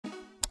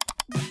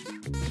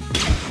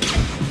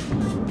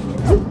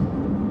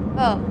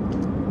Oh.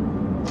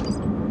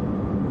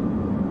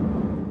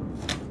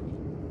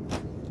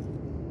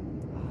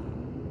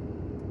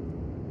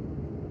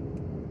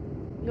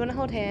 You wanna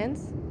hold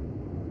hands?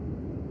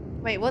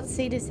 Wait, what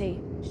seat is he?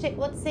 Shit,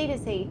 what seat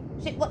is he?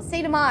 Shit, what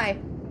seat am I?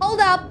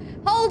 Hold up!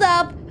 Hold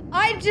up!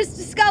 I just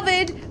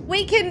discovered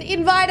we can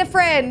invite a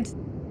friend.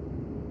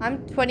 I'm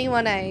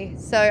 21A,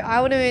 so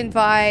I want to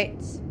invite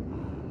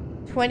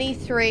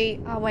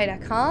 23. Oh, wait, I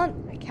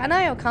can't? Can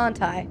I or can't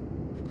I?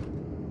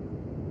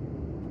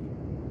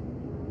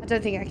 I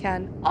don't think I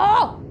can.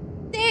 Oh!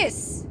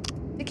 This!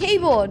 The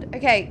keyboard.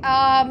 Okay, can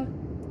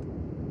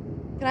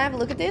I have a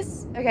look at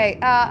this? Okay,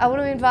 I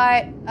want to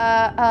invite,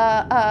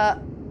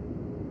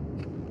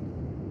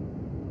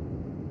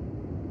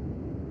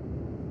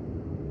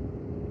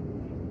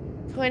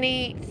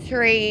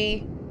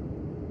 23.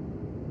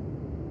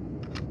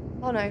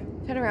 Oh no,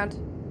 turn around.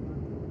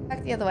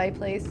 Back the other way,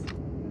 please.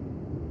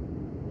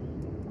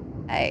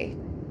 A.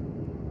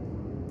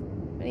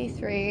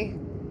 23.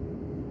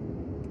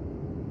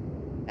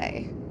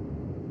 A.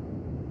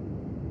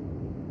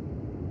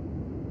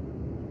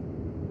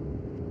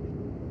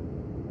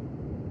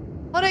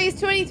 Oh no,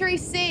 he's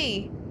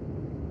 23C.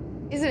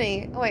 Isn't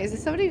he? Oh wait, is there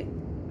somebody?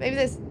 Maybe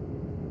there's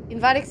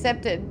invite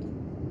accepted.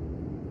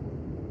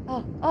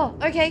 Oh,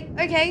 okay.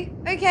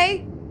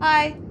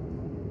 Hi.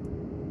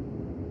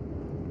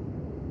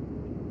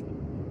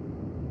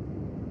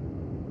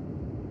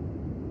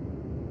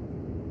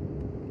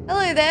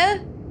 Hello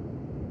there.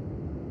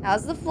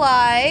 How's the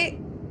flight?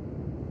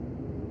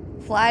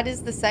 Flight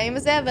is the same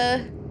as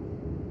ever.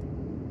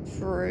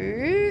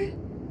 True.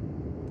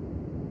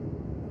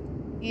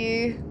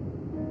 You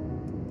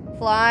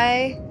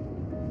fly.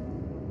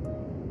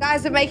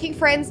 Guys, we're making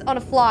friends on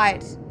a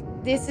flight.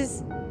 This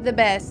is the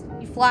best.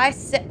 You fly.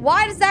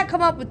 Why does that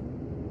come up with?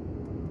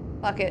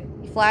 Fuck it.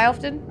 You fly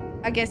often?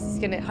 I guess it's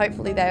gonna.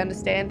 Hopefully they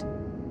understand.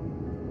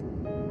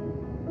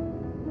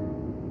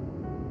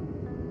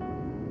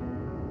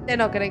 They're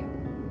not gonna.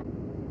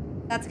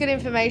 That's good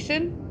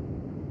information.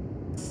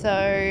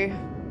 So,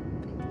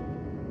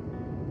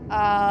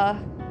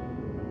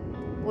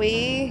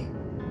 we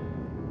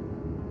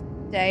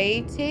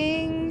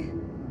dating?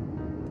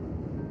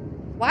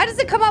 Why does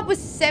it come up with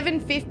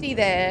 750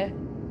 there?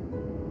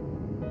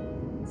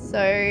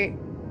 So,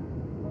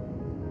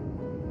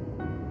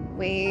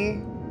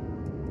 we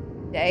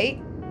date?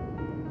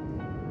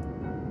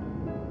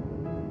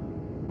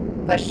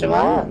 Question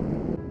mark?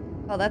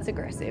 Oh, that's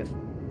aggressive.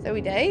 So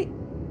we date?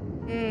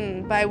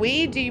 By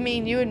we, do you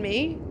mean you and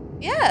me?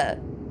 Yeah.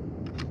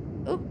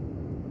 Oh,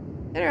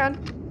 turn around.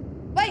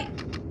 Wait,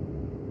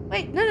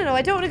 no,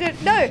 I don't want to go.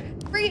 No,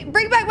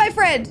 bring back my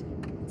friend.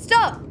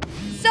 Stop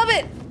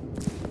it.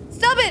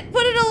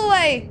 Put it all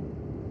away.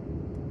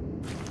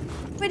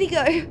 Where'd he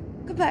go?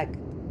 Come back.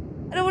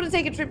 I don't want to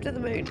take a trip to the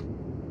moon.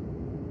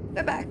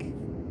 Go back.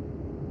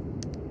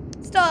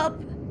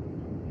 Stop.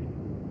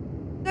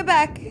 Go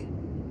back.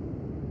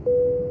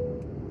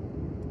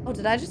 Oh,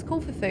 did I just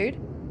call for food?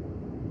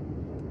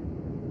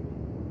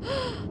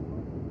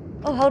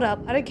 Oh, hold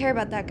up. I don't care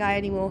about that guy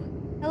anymore.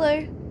 Hello.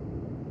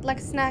 I'd like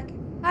a snack.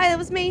 Hi, that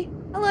was me.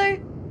 Hello.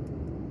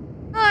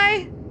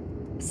 Hi.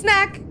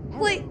 Snack.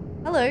 Please.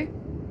 Hello.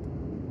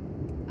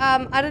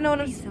 I don't know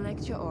what I'm... Please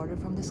select your order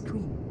from the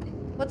screen.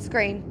 What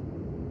screen?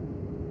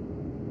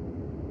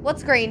 What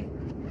screen?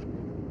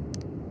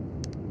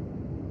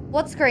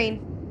 What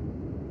screen?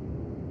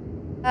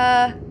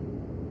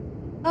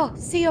 Oh,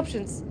 see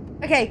options.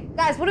 Okay,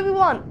 guys, what do we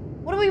want?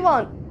 What do we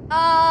want?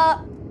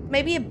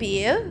 Maybe a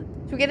beer?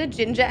 Should we get a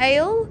ginger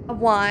ale? A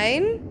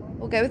wine?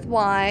 We'll go with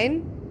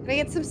wine. Can I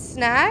get some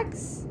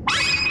snacks?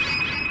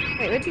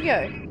 Wait, where'd you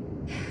go?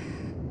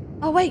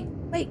 Oh, wait.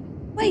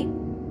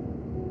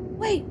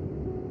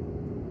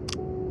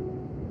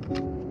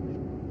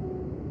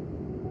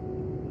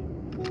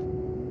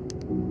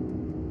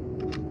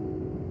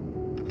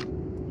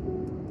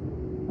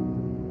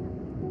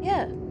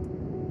 Yeah.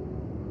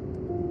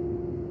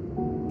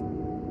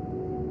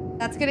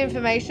 That's good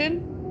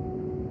information.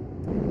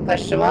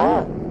 Question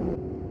mark?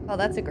 Oh,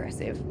 that's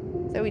aggressive.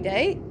 So we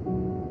date?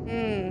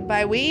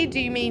 By we, do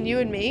you mean you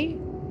and me?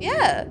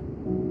 Yeah.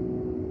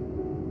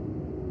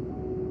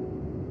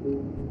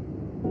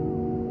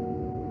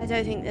 I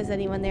don't think there's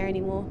anyone there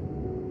anymore.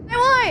 My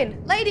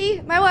wine!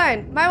 Lady, my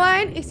wine! My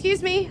wine!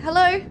 Excuse me,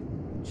 hello?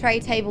 Tray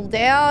table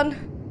down.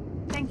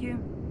 Thank you.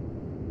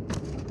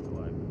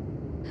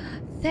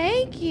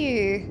 Thank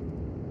you.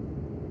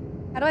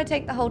 How do I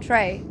take the whole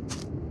tray?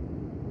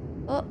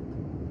 Oh.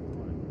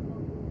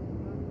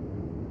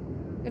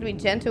 I'm gonna be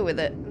gentle with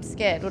it. I'm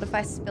scared. What if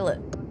I spill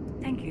it?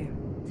 Thank you.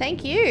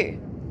 Thank you.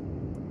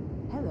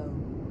 Hello.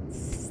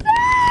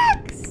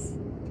 Snacks!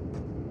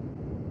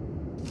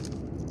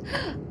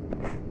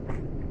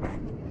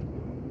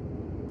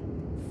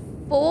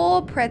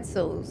 4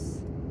 pretzels.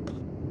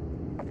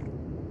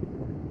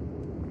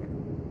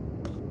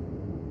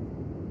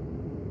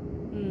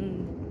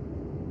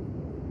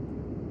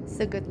 It's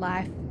a good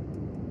life.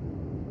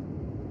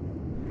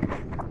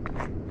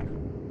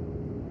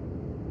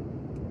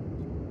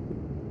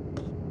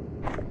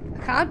 I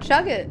can't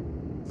chug it.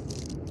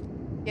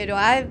 Yeah, do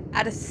I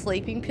add a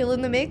sleeping pill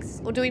in the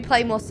mix? Or do we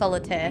play more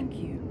solitaire? Thank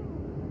you.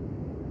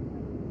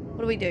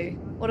 What do we do?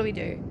 What do we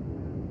do?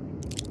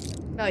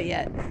 Not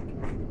yet.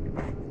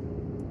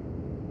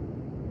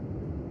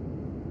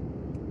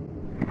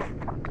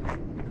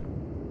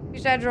 Who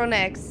should I draw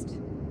next?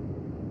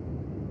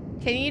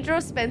 Can you draw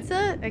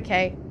Spencer?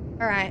 Okay.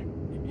 Alright.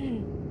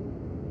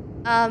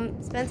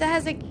 Spencer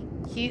has a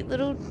cute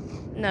little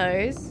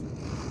nose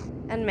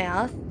and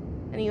mouth.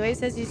 And he always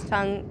has his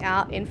tongue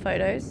out in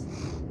photos.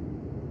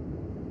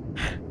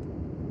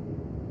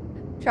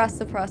 Trust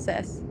the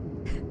process.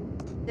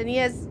 Then he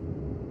has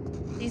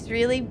these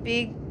really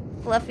big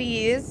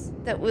fluffy ears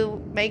that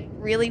will make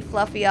really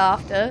fluffy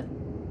after.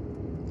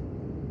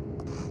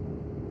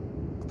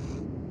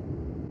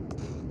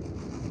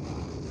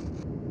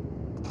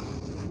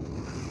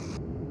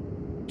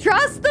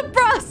 Trust the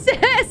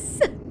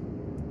process!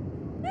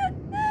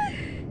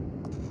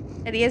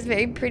 And he has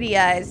very pretty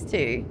eyes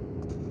too.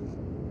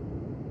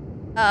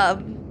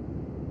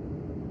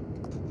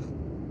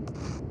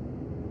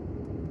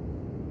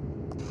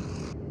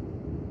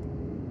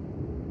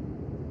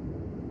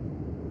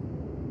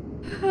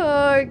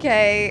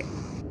 Okay.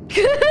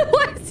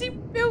 Why is he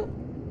built?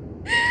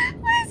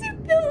 Why is he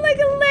built like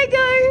a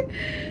Lego?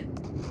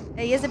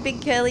 He has a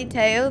big curly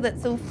tail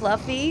that's all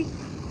fluffy.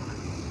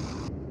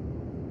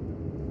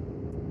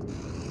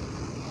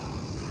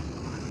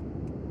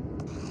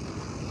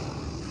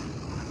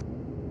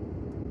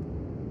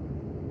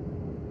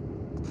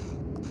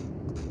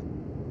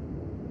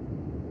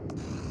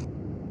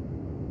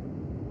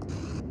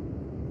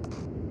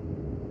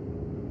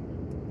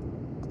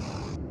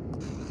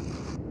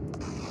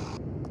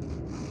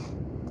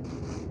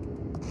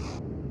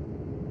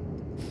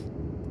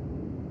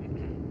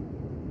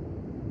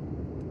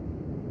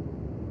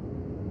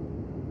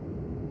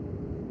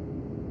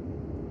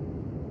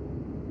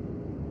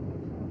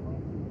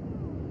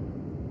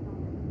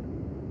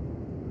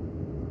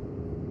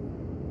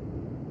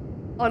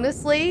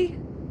 Honestly,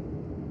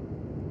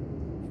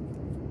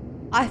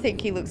 I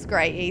think he looks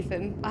great,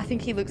 Ethan. I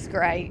think he looks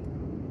great.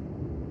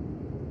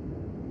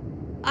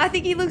 I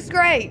think he looks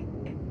great.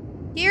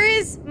 Here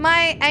is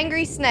my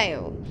angry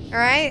snail, all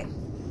right?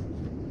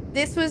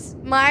 This was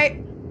my,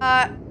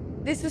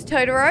 this was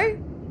Totoro.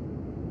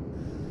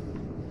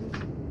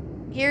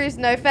 Here is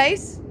No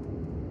Face.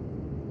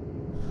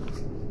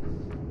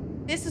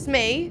 This is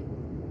me.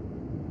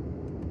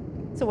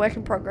 It's a work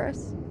in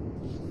progress.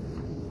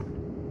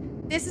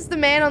 This is the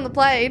man on the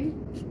plane.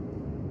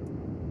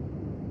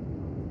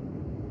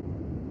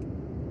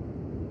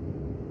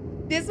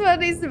 This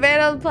one is the man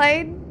on the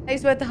plane.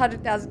 He's worth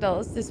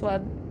 $100,000. This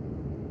one.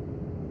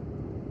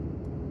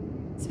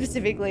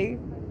 Specifically.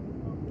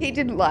 He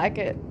didn't like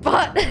it.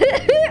 But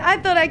I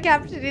thought I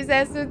captured his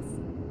essence.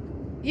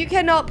 You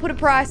cannot put a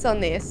price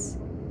on this.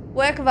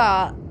 Work of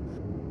art.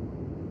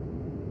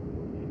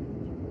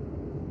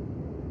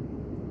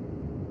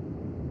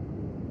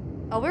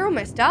 Oh, we're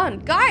almost done.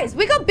 Guys,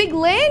 we got big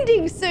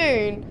landing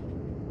soon.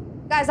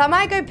 Guys, I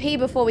might go pee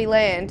before we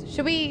land.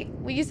 Should we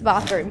use the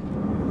bathroom?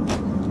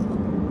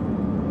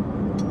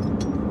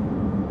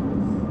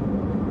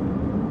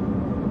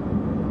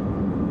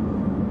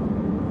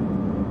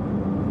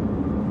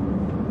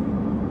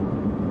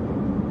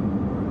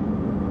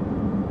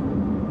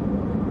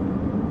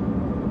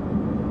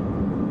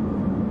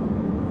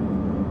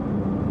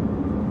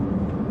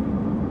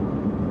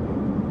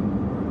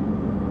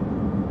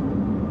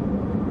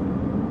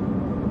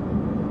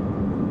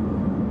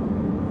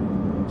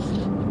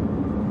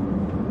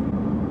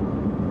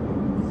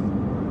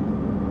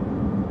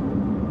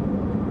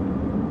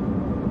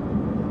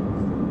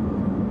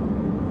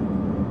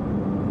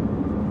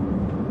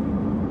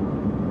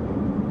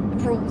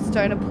 Rules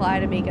don't apply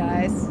to me,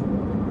 guys.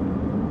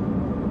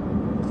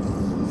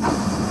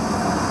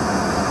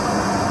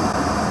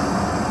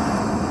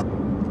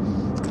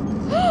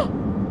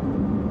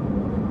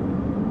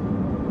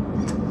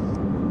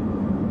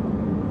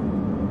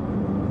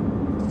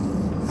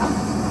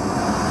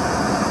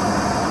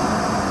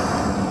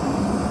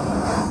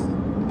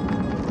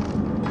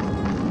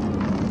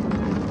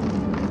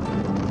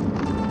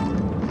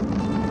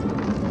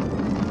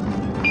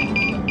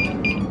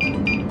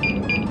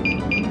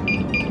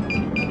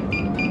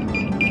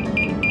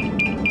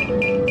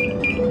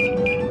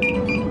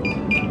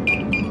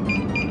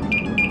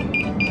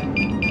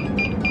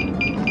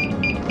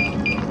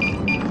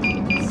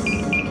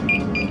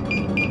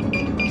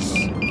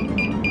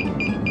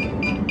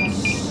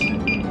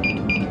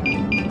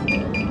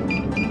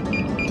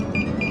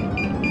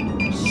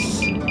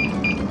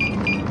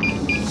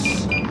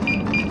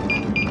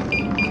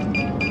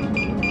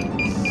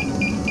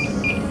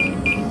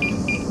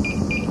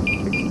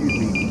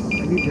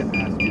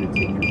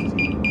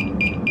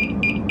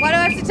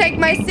 Take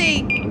my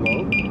seat.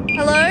 Hello?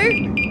 Hello?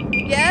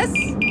 Yes?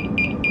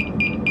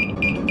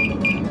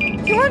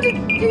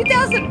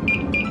 2,000.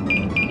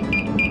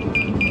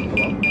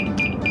 Hello?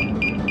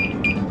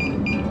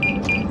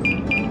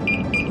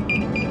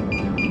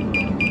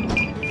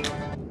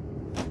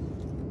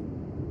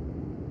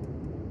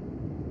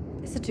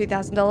 It's a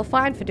 $2,000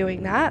 fine for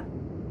doing that.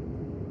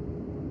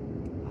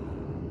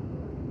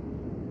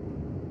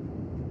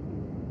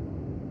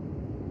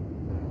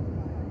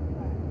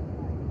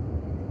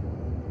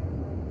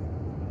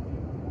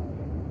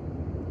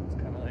 It's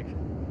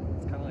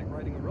kind of like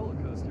riding a roller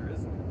coaster,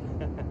 isn't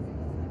it?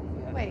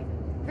 Wait,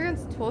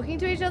 everyone's talking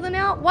to each other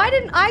now? Why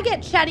didn't I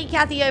get Chatty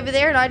Cathy over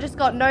there and I just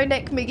got No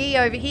Neck McGee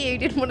over here who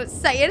didn't want to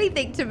say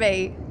anything to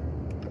me?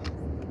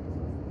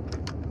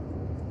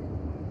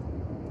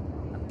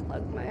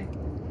 Unplug my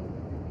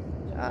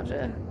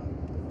charger.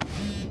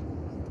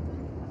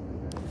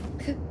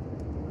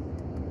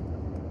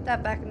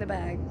 That back in the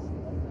bag.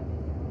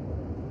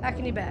 Back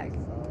in your bag.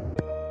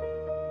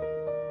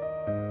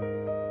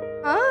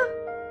 Huh?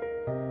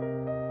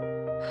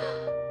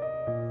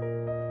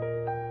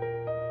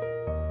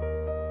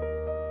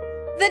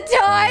 The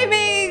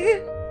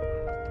timing!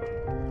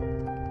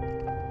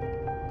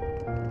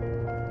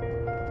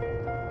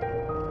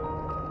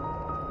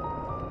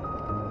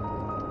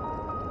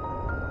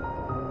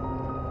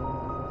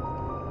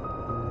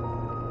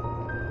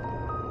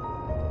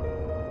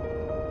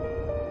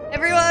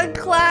 Everyone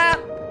clap!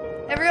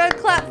 Everyone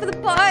clap for the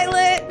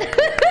pilot!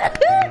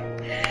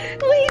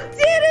 We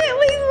did it!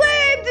 We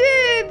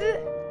landed!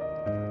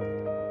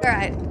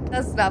 Alright,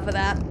 that's enough of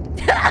that.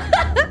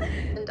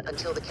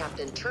 Until the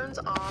captain turns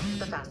off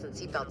the fasten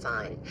seatbelt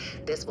sign.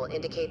 This will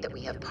indicate that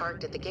we have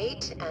parked at the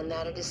gate and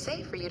that it is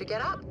safe for you to get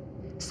up.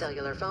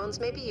 Cellular phones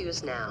may be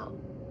used now.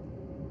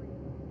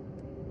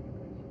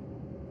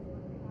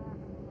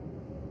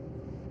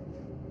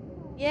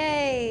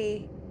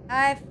 Yay!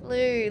 I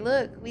flew.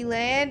 Look, we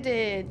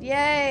landed.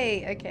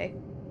 Yay! Okay,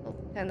 I'll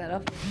turn that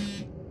off.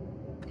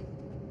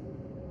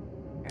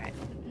 Alright.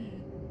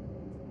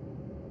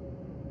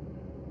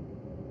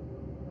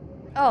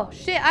 Oh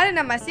shit, I didn't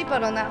have my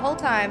seatbelt on that whole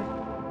time.